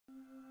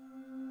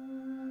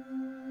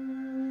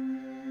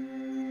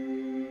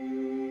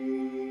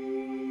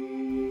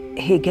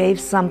He gave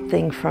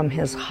something from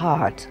his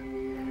heart,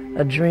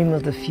 a dream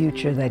of the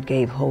future that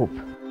gave hope.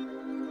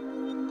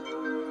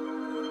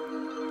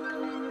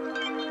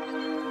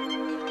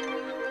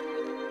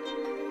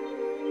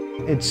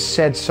 It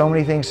said so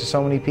many things to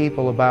so many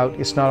people about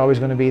it's not always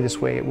going to be this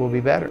way, it will be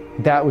better.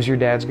 That was your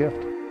dad's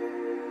gift.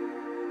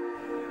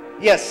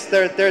 Yes,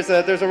 there's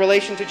a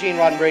relation to Gene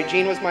Roddenberry.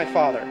 Gene was my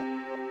father.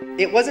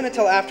 It wasn't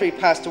until after he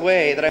passed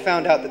away that I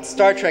found out that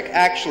Star Trek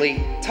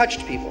actually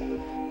touched people.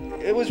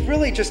 It was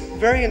really just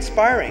very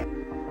inspiring.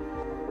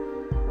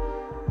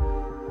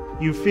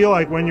 You feel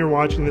like when you're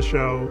watching the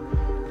show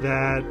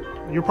that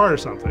you're part of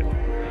something.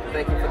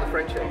 Thank you for the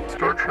friendship.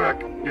 Star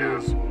Trek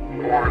is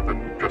more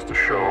than just a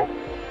show.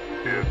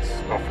 It's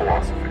a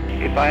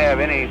philosophy. If I have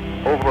any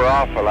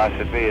overall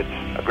philosophy,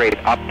 it's a great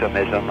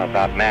optimism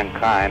about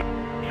mankind.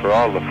 For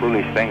all the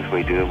foolish things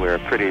we do, we're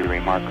a pretty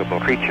remarkable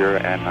creature,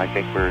 and I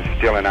think we're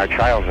still in our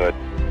childhood.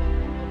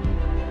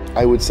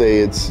 I would say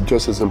it's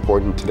just as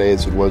important today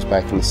as it was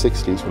back in the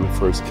 60s when it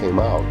first came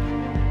out.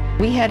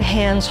 We had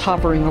hands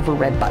hovering over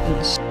red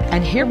buttons,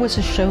 and here was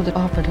a show that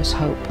offered us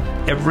hope.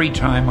 Every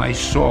time I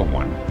saw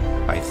one,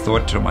 I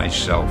thought to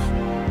myself,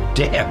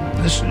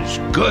 damn, this is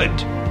good.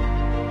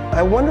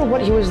 I wonder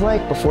what he was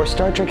like before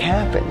Star Trek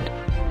happened.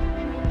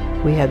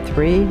 We had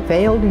 3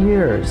 failed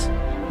years.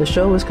 The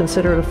show was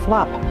considered a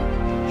flop.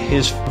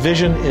 His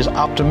vision is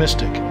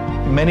optimistic.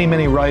 Many,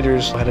 many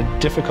writers had a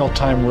difficult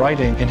time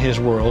writing in his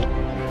world.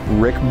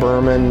 Rick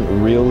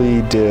Berman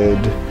really did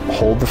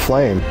hold the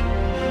flame.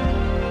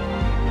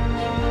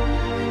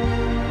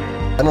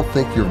 I don't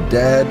think your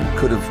dad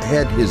could have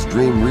had his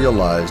dream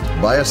realized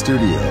by a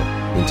studio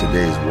in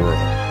today's world.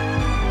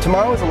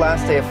 Tomorrow is the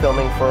last day of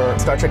filming for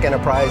Star Trek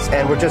Enterprise,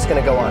 and we're just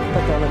going to go on.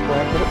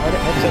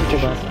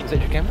 Is that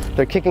your camera?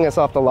 They're kicking us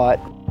off the lot.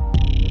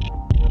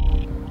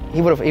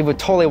 He would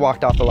totally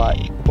walked off the lot,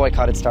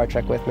 boycotted Star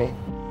Trek with me.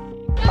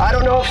 I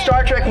don't know if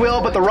Star Trek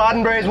will, but the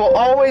Roddenberrys will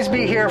always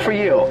be here for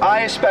you. I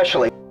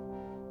especially.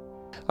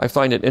 I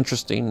find it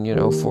interesting,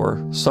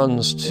 for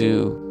sons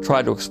to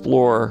try to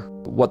explore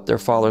what their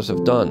fathers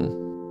have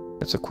done.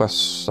 It's a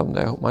quest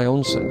someday I hope my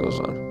own son goes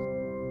on.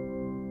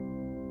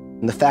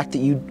 And the fact that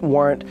you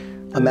weren't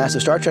a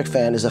massive Star Trek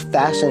fan is a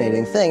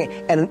fascinating thing.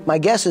 And my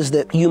guess is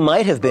that you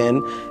might have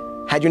been,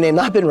 had your name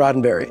not been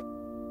Roddenberry.